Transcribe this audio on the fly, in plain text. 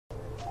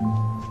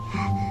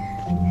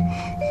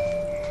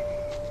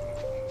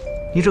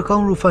你这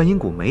刚入梵音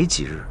谷没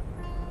几日，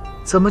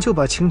怎么就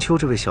把青丘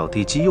这位小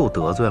地基又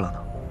得罪了呢？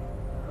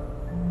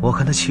我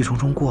看他气冲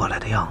冲过来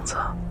的样子，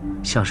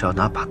像是要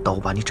拿把刀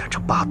把你斩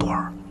成8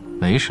段。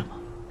没什么，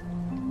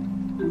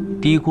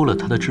低估了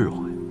他的智慧。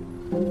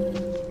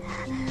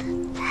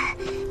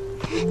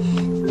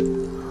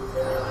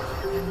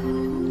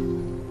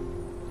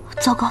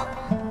糟糕，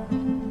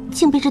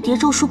竟被这叠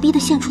咒术逼得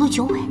现出了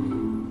九尾，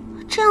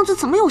这样子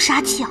怎么有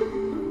杀气啊？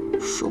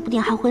说不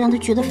定还会让他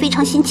觉得非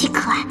常新奇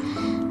可爱。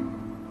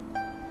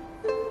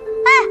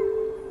哎，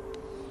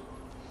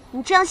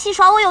你这样戏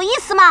耍我有意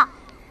思吗？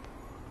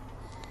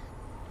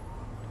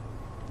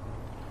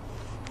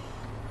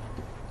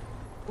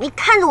你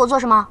看着我做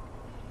什么？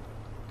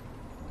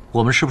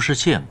我们是不是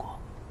见过？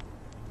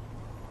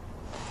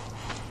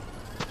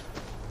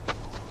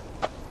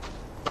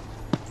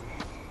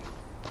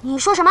你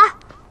说什么？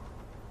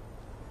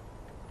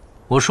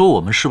我说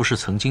我们是不是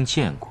曾经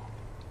见过？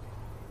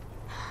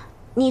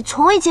你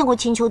从未见过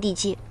青丘地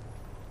基。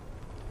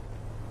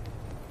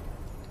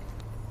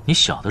你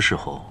小的时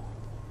候，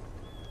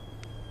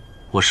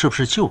我是不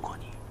是救过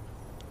你？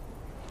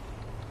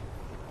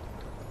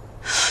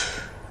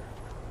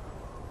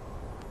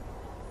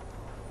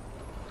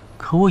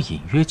可我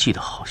隐约记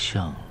得好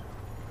像……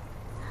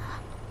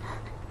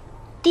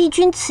帝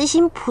君慈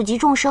心普及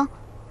众生，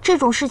这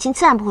种事情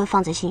自然不会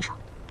放在心上。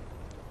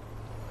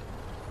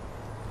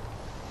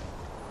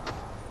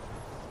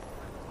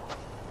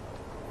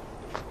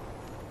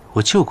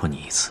我救过你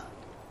一次，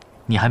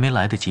你还没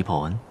来得及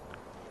报恩；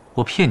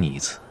我骗你一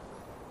次，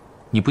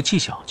你不计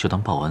较就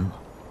当报恩了。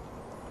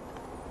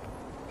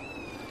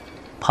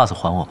帕子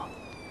还我吧，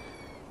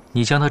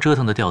你将它折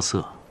腾的掉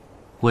色，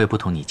我也不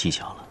同你计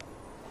较了。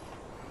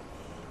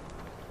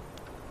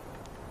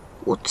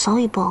我早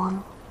已报恩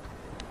了。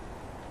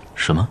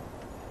什么？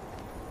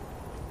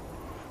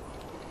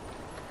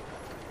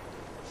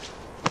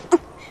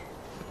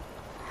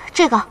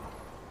这个，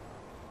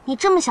你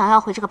这么想要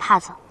回这个帕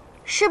子，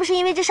是不是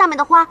因为这上面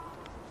的花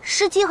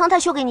是金恒他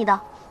修给你的？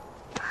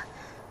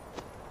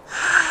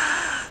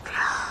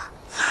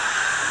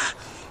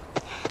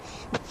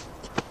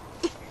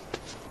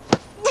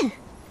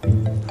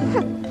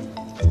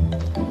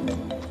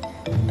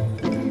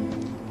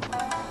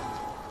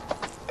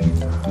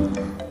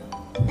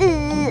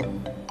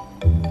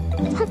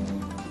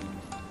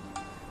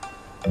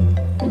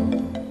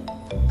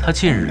他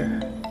近日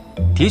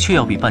的确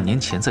要比半年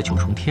前在九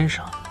重天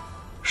上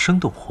生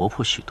动活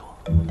泼许多。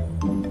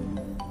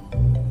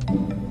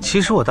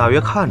其实我大约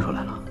看出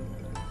来了，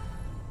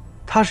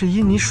他是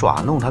因你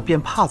耍弄他变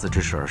帕子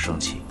之事而生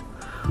气，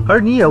而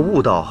你也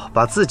悟到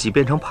把自己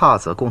变成帕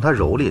子供他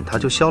蹂躏，他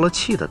就消了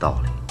气的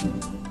道理。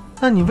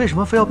那你为什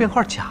么非要变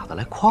块假的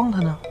来诓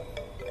他呢？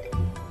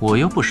我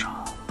又不傻。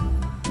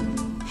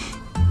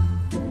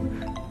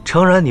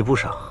诚然你不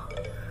傻，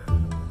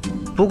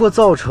不过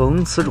造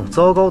成此种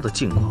糟糕的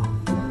境况，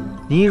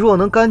你若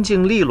能干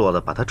净利落地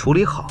把它处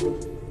理好，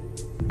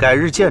改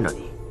日见着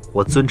你，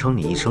我尊称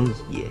你一声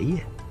爷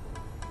爷。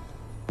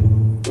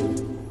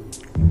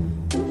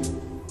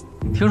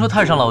听说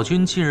太上老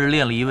君近日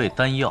炼了一味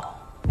丹药，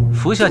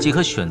服下即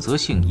可选择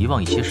性遗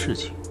忘一些事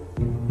情，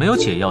没有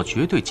解药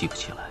绝对记不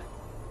起来。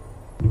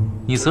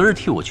你择日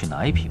替我去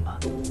拿一瓶吧。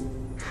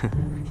哼，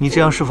你这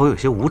样是否有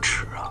些无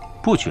耻啊？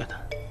不觉得。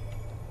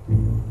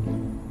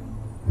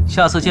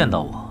下次见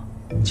到我，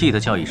记得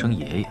叫一声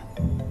爷爷。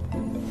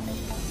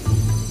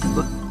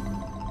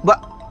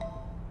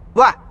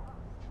喂，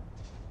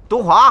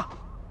东华，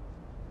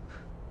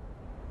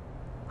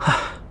唉，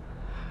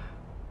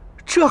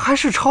这还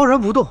是超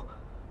然不动，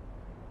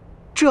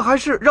这还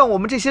是让我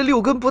们这些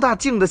六根不大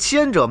净的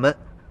仙者们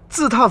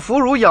自叹弗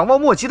如、仰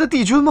望莫及的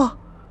帝君吗？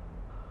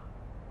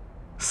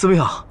司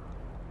命，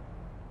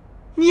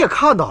你也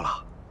看到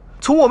了，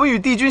从我们与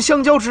帝君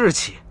相交之日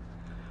起，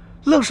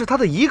愣是他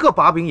的一个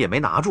把柄也没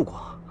拿住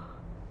过。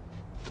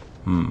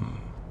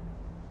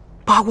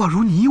八卦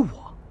如你我，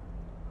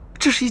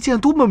这是一件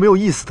多么没有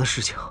意思的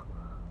事情。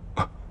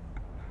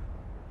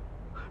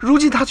如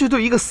今他却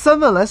对一个3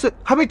万来岁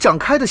还没长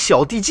开的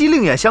小地基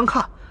另眼相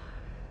看，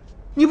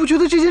你不觉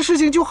得这件事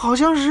情就好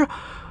像是……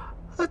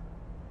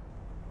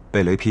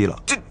被雷劈了？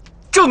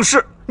正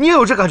是，你也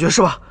有这感觉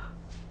是吧？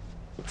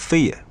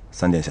非也，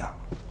三殿下。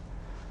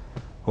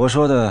我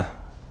说的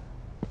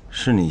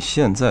是你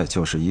现在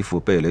就是一副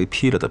被雷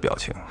劈了的表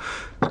情。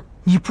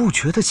你不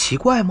觉得奇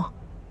怪吗？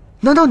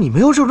难道你没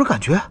有这种感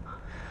觉？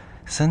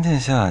三殿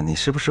下，你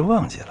是不是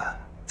忘记了，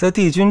在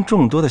帝君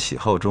众多的喜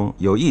好中，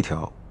有一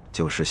条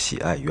就是喜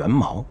爱猿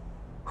毛。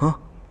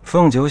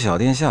凤九小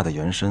殿下的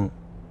原身，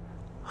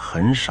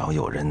很少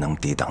有人能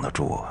抵挡得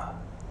住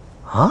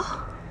啊！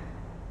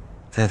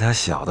在他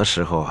小的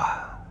时候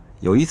啊，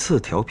有一次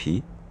调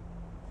皮，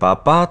把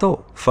巴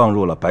豆放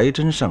入了白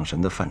针上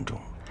神的饭中，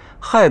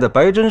害得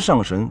白针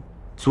上神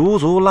足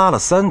足拉了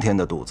3天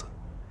的肚子。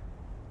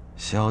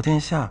小殿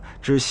下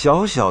只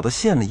小小的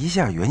现了一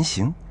下原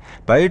形，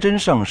白针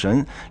上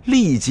神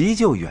立即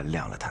就原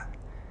谅了他。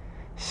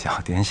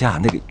小殿下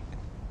那个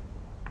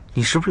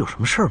你是不是有什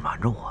么事儿瞒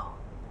着我？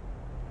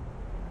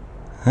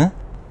嗯？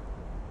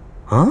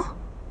嗯？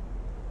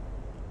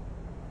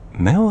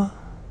没有啊。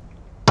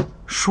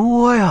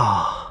说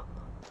呀！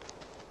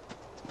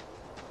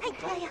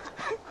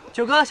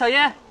九哥、小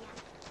燕，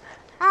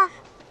啊，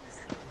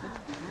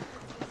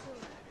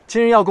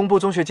今日要公布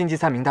中学竞技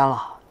赛名单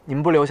了，你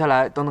们不留下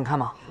来等等看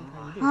吗？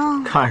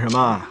嗯，看什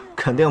么？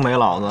肯定没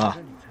老子。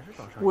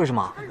为什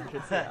么？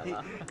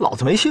老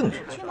子没兴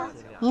趣。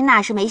你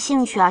哪是没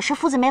兴趣啊？是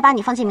夫子没把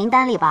你放进名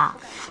单里吧？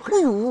哎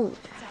呦，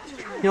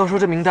要说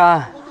这名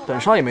单，本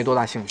少也没多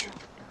大兴趣，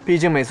毕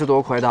竟每次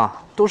夺魁的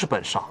都是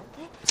本少，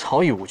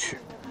早已无趣。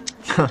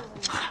哼，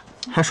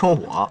还说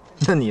我？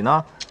那你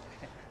呢？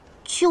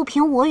就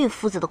凭我与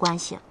夫子的关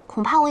系，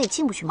恐怕我也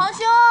进不去名单。皇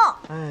兄，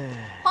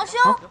皇兄，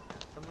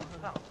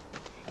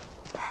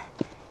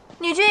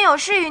女君有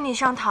事与你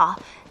商讨，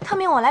特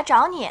命我来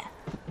找你。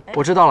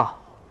我知道了。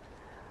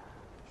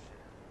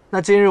那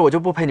今日我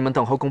就不陪你们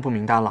等候公布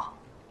名单了。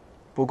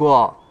不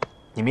过，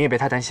你们也别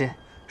太担心，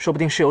说不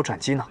定事有转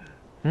机呢。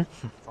嗯，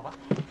走吧。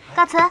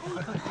告辞。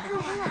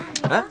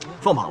哎，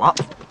放榜了。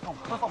走。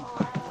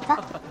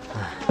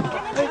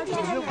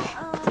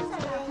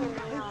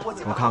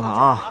我看看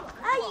啊。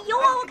哎，有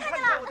我看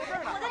见了。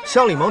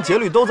乡里盟节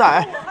律都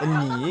在，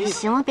你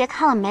行了，别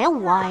看了，没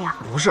我呀。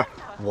不是，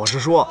我是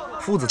说，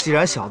夫子既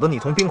然晓得你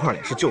同冰块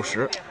脸是旧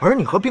识，而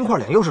你和冰块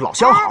脸又是老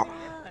相好，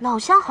老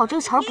相好这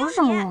个词儿不是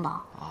这么用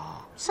的。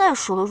再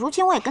说了，如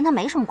今我也跟他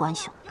没什么关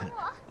系了。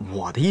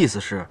我的意思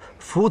是，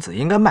夫子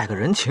应该卖个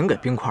人情给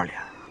冰块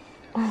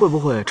脸，会不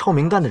会抄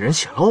名单的人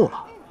写漏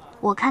了？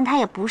我看他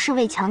也不是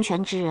为强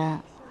权之人。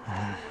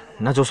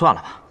那就算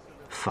了吧，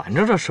反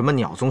正这什么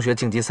鸟宗学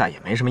竞技赛也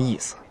没什么意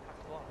思。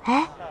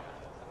哎，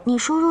你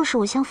说若是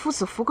我向夫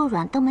子服个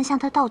软，登门向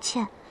他道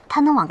歉，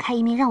他能网开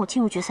一面让我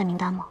进入决赛名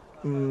单吗？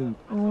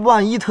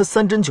万一他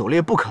三针九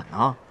裂不肯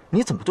呢？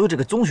你怎么对这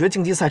个宗学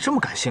竞技赛这么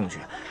感兴趣？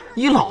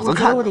依老子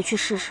看，我得去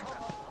试试。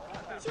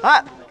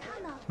哎，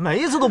每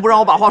一次都不让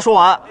我把话说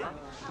完。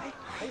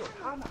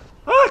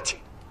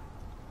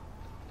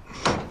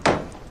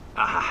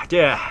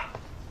这，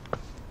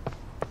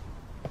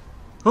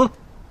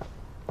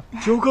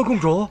九哥公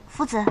主，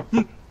夫子，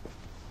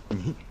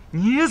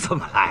你怎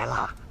么来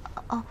了？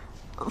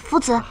夫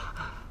子，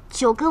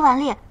九哥顽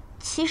劣。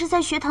其实，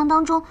在学堂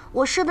当中，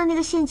我设的那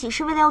个陷阱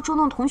是为了要捉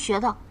弄同学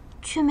的，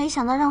却没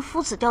想到让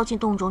夫子掉进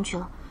洞中去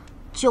了。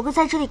九哥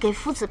在这里给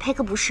夫子赔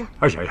个不是。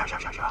哎呀，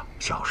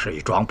小事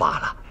一桩罢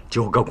了，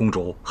九哥公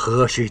主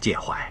何须介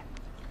怀？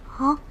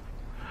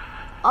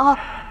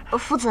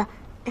夫子，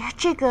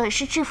这个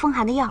是治风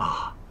寒的药。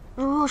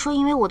如若说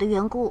因为我的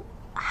缘故，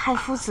害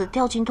夫子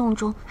掉进洞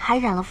中，还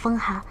染了风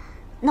寒，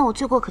那我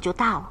罪过可就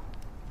大了。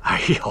哎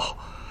呦，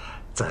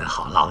真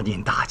好劳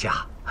您大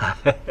驾。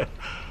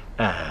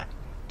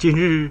今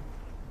日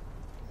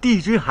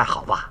帝君还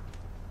好吧？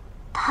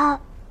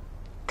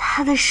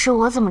他的事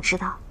我怎么知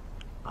道？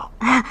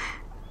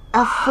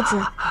夫子，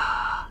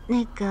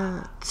那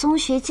个宗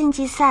学竞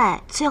技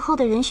赛最后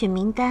的人选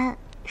名单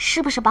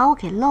是不是把我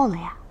给漏了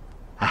呀？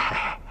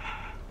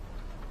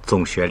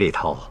宗学里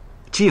头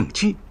竞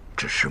技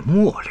只是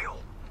末流，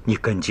你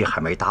根基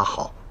还没打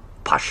好，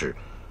怕是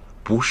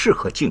不适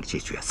合竞技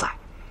决赛。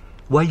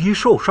万一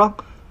受伤，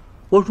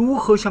我如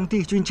何向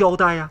帝君交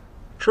代呀？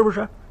是不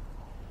是？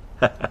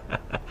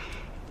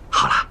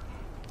好了，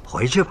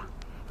回去吧。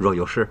若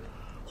有事，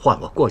换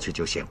我过去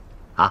就行。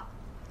啊，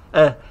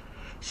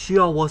需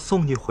要我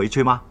送你回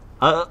去吗？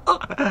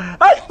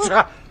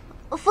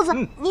夫子，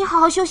你好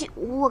好休息，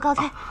我告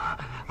退。